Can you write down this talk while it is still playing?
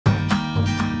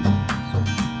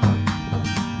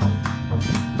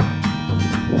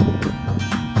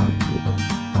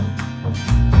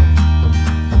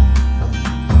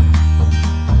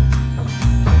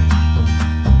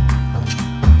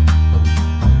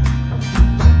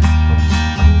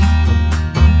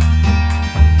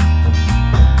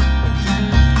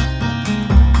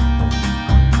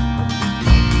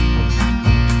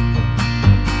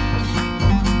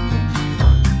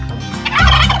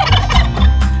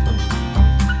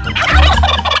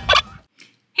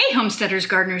homesteaders,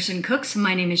 gardeners, and cooks.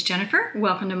 My name is Jennifer.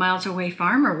 Welcome to Miles Away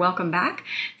Farm, or welcome back.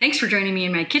 Thanks for joining me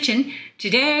in my kitchen.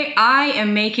 Today I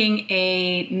am making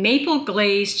a maple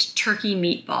glazed turkey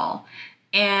meatball.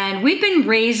 And we've been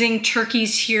raising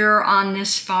turkeys here on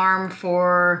this farm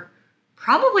for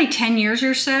probably 10 years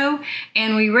or so,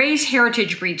 and we raise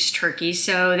heritage breeds turkeys,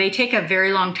 so they take a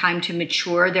very long time to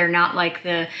mature. They're not like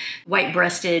the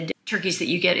white-breasted turkeys that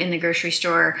you get in the grocery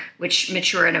store, which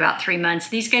mature in about 3 months.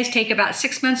 These guys take about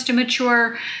 6 months to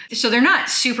mature, so they're not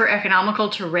super economical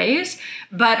to raise,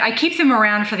 but I keep them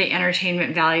around for the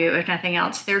entertainment value, if nothing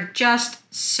else. They're just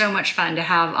so much fun to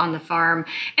have on the farm,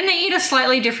 and they eat a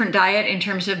slightly different diet in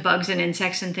terms of bugs and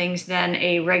insects and things than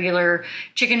a regular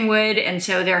chicken would, and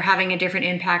so they're having a different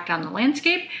impact on the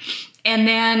landscape. And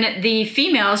then the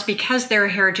females, because they're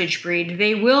a heritage breed,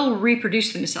 they will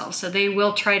reproduce themselves. So they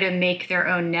will try to make their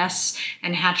own nests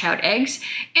and hatch out eggs.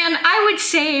 And I would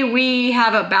say we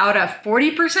have about a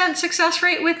 40% success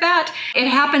rate with that. It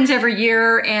happens every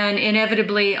year, and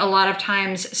inevitably a lot of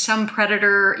times some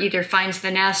predator either finds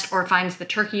the nest or finds the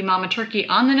turkey, mama turkey,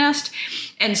 on the nest.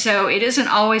 And so it isn't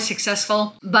always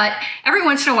successful, but every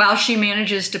once in a while she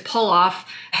manages to pull off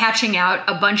hatching out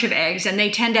a bunch of eggs, and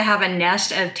they tend to have a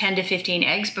nest of 10 to 15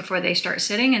 eggs before they start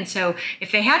sitting. And so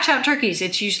if they hatch out turkeys,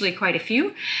 it's usually quite a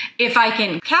few. If I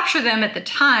can capture them at the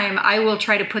time, I will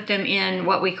try to put them in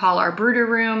what we call our brooder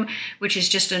room, which is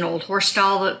just an old horse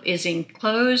stall that is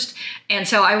enclosed. And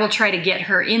so I will try to get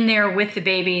her in there with the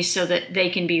babies so that they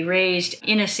can be raised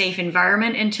in a safe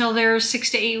environment until they're 6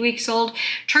 to 8 weeks old.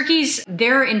 Turkeys,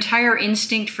 their entire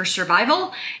instinct for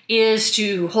survival is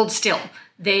to hold still.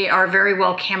 They are very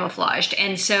well camouflaged.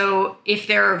 And so if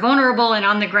they're vulnerable and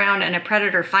on the ground and a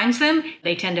predator finds them,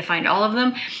 they tend to find all of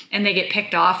them, and they get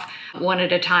picked off one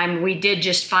at a time. We did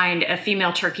just find a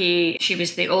female turkey. She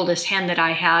was the oldest hen that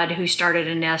I had, who started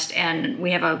a nest, and we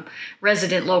have a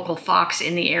resident local fox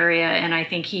in the area, and I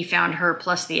think he found her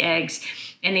plus the eggs.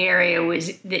 And the area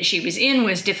that she was in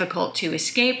was difficult to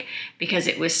escape because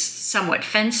it was somewhat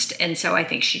fenced, and so I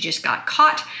think she just got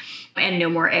caught. And no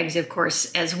more eggs, of course,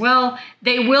 as well.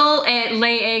 They will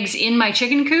lay eggs in my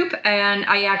chicken coop, and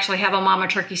I actually have a mama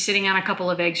turkey sitting on a couple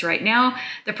of eggs right now.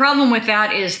 The problem with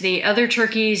that is the other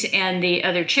turkeys and the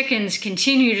other chickens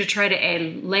continue to try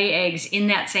to lay eggs in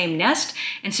that same nest,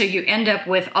 and so you end up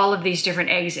with all of these different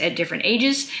eggs at different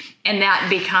ages, and that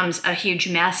becomes a huge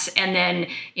mess. And then,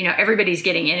 you know, everybody's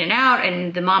getting in and out,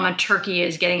 and the mama turkey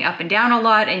is getting up and down a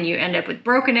lot, and you end up with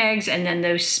broken eggs, and then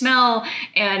those smell.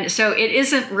 And so it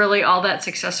isn't really all that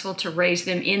successful to raise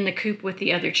them in the coop with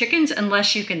the other chickens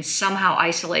unless you can somehow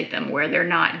isolate them where they're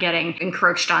not getting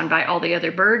encroached on by all the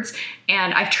other birds.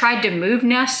 And I've tried to move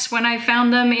nests when I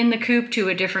found them in the coop to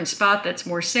a different spot that's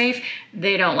more safe.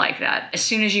 They don't like that. As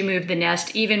soon as you move the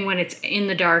nest, even when it's in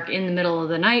the dark, in the middle of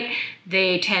the night,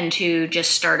 they tend to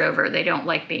just start over. They don't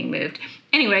like being moved.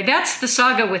 Anyway, that's the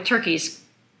saga with turkeys.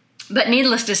 But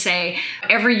needless to say,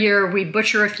 every year we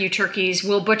butcher a few turkeys.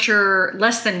 We'll butcher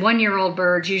less than 1-year-old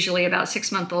birds, usually about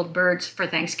 6-month-old birds, for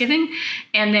Thanksgiving.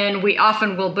 And then we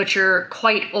often will butcher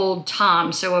quite old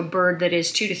toms, so a bird that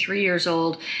is 2 to 3 years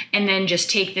old, and then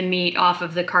just take the meat off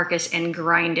of the carcass and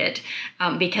grind it.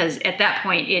 Because at that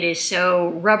point it is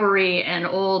so rubbery and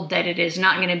old that it is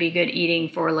not going to be good eating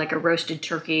for like a roasted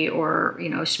turkey or, you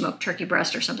know, smoked turkey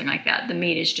breast or something like that. The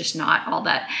meat is just not all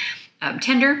that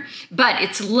tender, but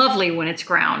it's lovely when it's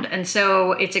ground. And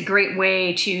so it's a great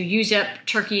way to use up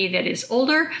turkey that is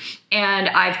older. And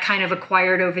I've kind of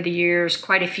acquired over the years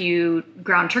quite a few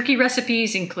ground turkey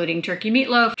recipes, including turkey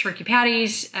meatloaf, turkey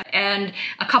patties, and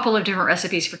a couple of different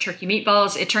recipes for turkey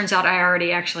meatballs. It turns out I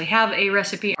already actually have a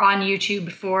recipe on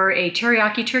YouTube for a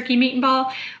teriyaki turkey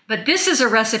meatball, but this is a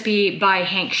recipe by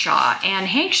Hank Shaw. And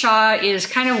Hank Shaw is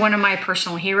kind of one of my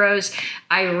personal heroes.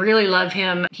 I really love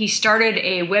him. He started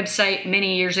a website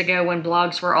many years ago when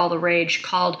blogs were all the rage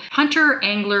called Hunter,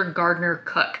 Angler, Gardener,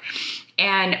 Cook.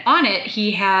 And on it,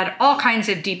 he had all kinds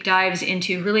of deep dives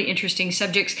into really interesting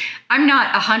subjects. I'm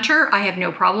not a hunter. I have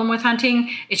no problem with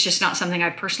hunting. It's just not something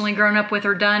I've personally grown up with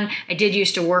or done. I did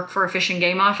used to work for a fish and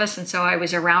game office, and so I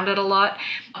was around it a lot.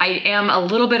 I am a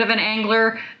little bit of an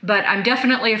angler, but I'm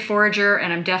definitely a forager,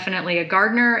 and I'm definitely a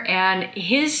gardener. And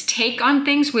his take on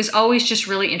things was always just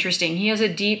really interesting. He has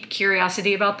a deep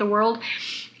curiosity about the world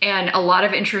and a lot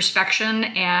of introspection,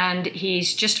 and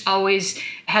he's just always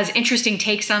has interesting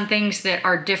takes on things that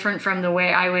are different from the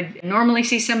way I would normally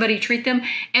see somebody treat them.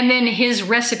 And then his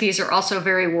recipes are also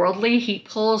very worldly. He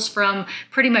pulls from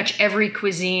pretty much every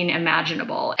cuisine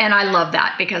imaginable. And I love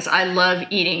that because I love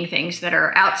eating things that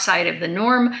are outside of the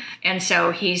norm. And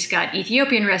so he's got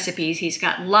Ethiopian recipes. He's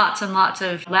got lots and lots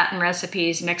of Latin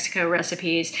recipes, Mexico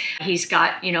recipes. He's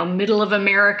got, middle of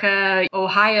America,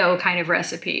 Ohio kind of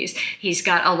recipes. He's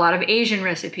got a lot of Asian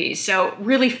recipes. So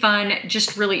really fun,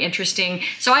 just really interesting.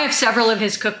 So I have several of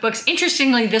his cookbooks.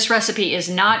 Interestingly, this recipe is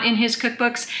not in his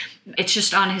cookbooks. It's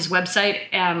just on his website.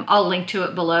 I'll link to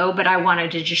it below, but I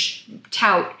wanted to just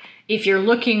tout, if you're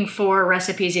looking for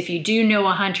recipes, if you do know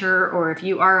a hunter or if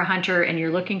you are a hunter and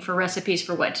you're looking for recipes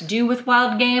for what to do with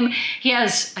wild game, he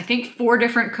has, I think, 4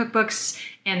 different cookbooks,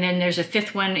 and then there's a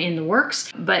 5th one in the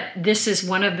works. But this is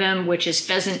one of them, which is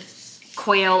Pheasant,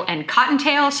 Quail, and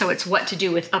Cottontail. So it's what to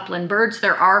do with upland birds.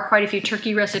 There are quite a few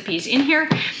turkey recipes in here.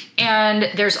 And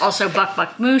there's also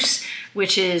buck moose,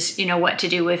 which is, what to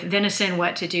do with venison,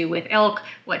 what to do with elk,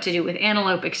 what to do with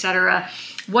antelope, etc.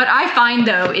 What I find,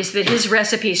 though, is that his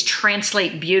recipes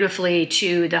translate beautifully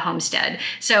to the homestead.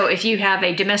 So if you have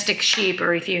a domestic sheep,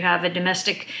 or if you have a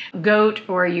domestic goat,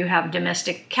 or you have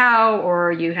domestic cow,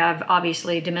 or you have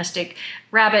obviously domestic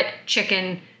rabbit,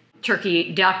 chicken,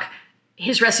 turkey, duck,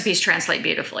 his recipes translate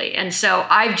beautifully. And so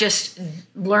I've just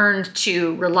learned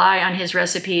to rely on his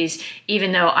recipes,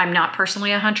 even though I'm not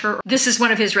personally a hunter. This is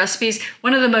one of his recipes.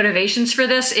 One of the motivations for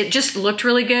this, it just looked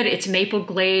really good. It's maple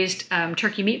glazed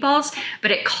turkey meatballs, but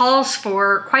it calls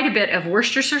for quite a bit of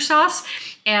Worcestershire sauce.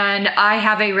 And I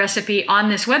have a recipe on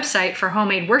this website for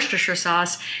homemade Worcestershire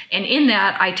sauce. And in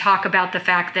that, I talk about the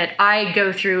fact that I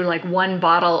go through like 1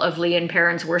 bottle of Lee &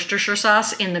 Perrin's Worcestershire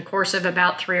sauce in the course of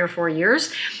about 3 or 4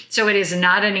 years. So it is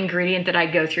not an ingredient that I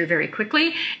go through very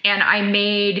quickly. And I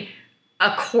made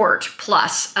a quart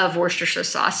plus of Worcestershire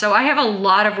sauce. So I have a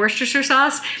lot of Worcestershire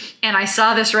sauce, and I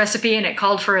saw this recipe and it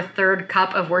called for a 1/3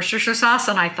 cup of Worcestershire sauce,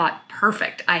 and I thought,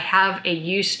 perfect. I have a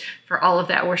use for all of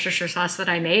that Worcestershire sauce that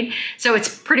I made. So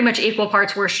it's pretty much equal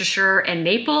parts Worcestershire and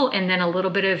maple, and then a little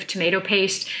bit of tomato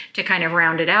paste to kind of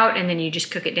round it out, and then you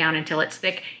just cook it down until it's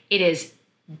thick. It is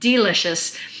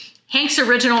delicious. Hank's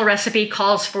original recipe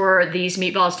calls for these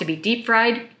meatballs to be deep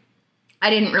fried. I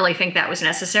didn't really think that was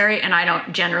necessary, and I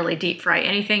don't generally deep fry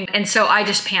anything. And so I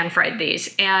just pan fried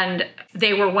these, and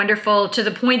they were wonderful to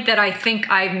the point that I think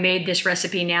I've made this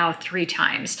recipe now 3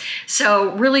 times.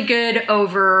 So really good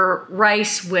over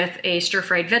rice with a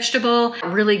stir-fried vegetable,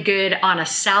 really good on a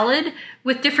salad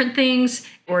with different things,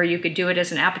 or you could do it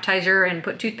as an appetizer and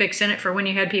put toothpicks in it for when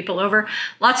you had people over.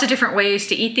 Lots of different ways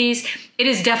to eat these. It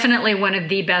is definitely one of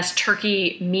the best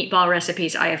turkey meatball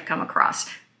recipes I have come across.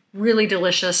 Really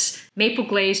delicious maple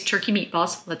glazed turkey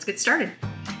meatballs. Let's get started.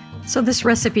 So this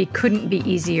recipe couldn't be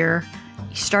easier.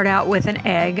 You start out with an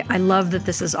egg. I love that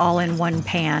this is all in one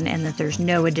pan and that there's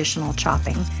no additional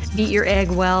chopping. Beat your egg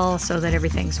well so that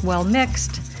everything's well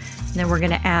mixed. And then we're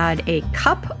going to add a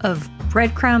cup of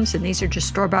breadcrumbs, and these are just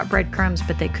store-bought breadcrumbs,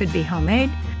 but they could be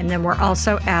homemade. And then we're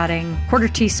also adding 1/4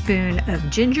 teaspoon of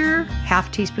ginger, 1/2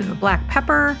 teaspoon of black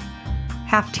pepper,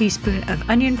 1/2 teaspoon of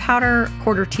onion powder,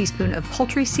 1/4 teaspoon of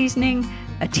poultry seasoning,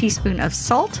 a teaspoon of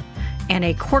salt, and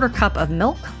a 1/4 cup of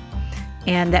milk.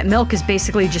 And that milk is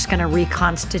basically just going to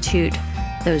reconstitute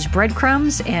those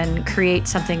breadcrumbs and create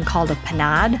something called a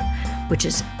panade, which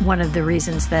is one of the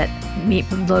reasons that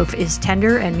meatloaf is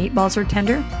tender and meatballs are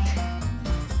tender.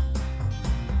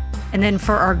 And then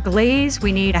for our glaze,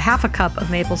 we need 1/2 cup of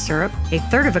maple syrup,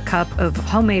 1/3 cup of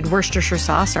homemade Worcestershire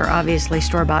sauce, or obviously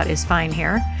store-bought is fine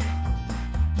here,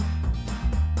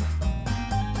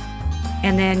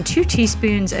 and then 2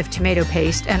 teaspoons of tomato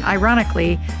paste. And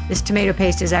ironically, this tomato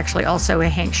paste is actually also a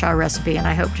Hank Shaw recipe, and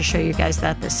I hope to show you guys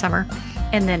that this summer.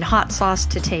 And then hot sauce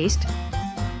to taste.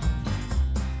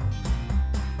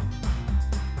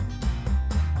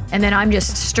 And then I'm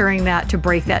just stirring that to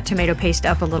break that tomato paste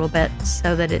up a little bit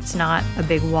so that it's not a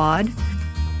big wad.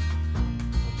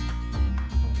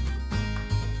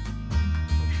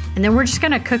 And then we're just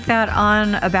going to cook that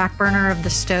on a back burner of the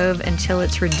stove until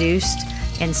it's reduced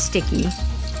and sticky.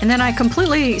 And then I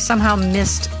completely somehow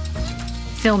missed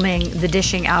filming the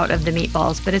dishing out of the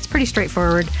meatballs, but it's pretty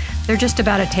straightforward. They're just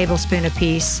about a tablespoon a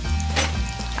piece.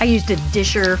 I used a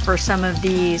disher for some of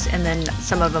these, and then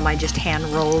some of them I just hand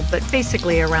rolled, but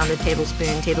basically around a tablespoon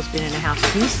and a half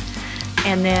a piece.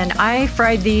 And then I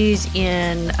fried these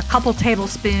in a couple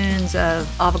tablespoons of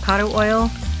avocado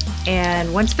oil.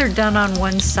 And once they're done on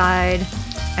one side,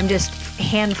 I'm just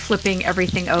hand flipping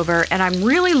everything over, and I'm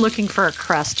really looking for a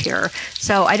crust here.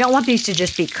 So I don't want these to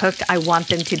just be cooked. I want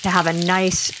them to have a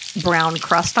nice brown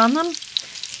crust on them.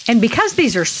 And because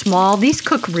these are small, these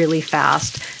cook really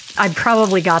fast. I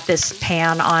probably got this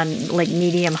pan on like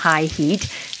medium-high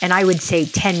heat, and I would say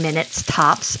 10 minutes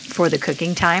tops for the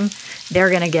cooking time. They're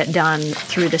going to get done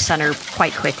through the center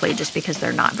quite quickly just because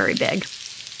they're not very big.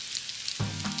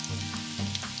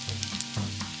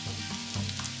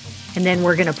 And then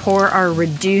we're going to pour our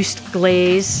reduced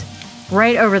glaze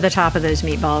right over the top of those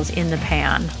meatballs in the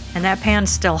pan. And that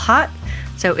pan's still hot,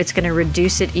 so it's going to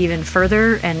reduce it even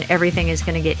further, and everything is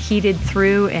going to get heated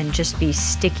through and just be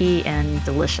sticky and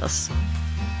delicious.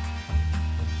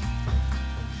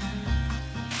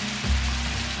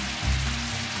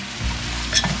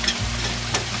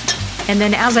 And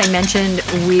then, as I mentioned,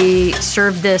 we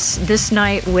served this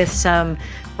night with some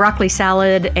broccoli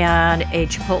salad and a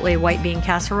chipotle white bean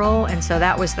casserole. And so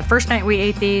that was the first night we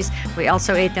ate these. We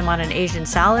also ate them on an Asian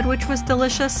salad, which was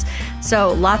delicious.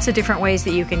 So lots of different ways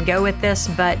that you can go with this.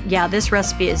 But yeah, this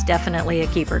recipe is definitely a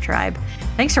keeper tribe.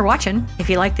 Thanks for watching.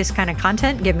 If you like this kind of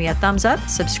content, give me a thumbs up,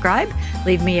 subscribe,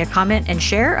 leave me a comment, and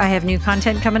share. I have new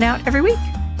content coming out every week.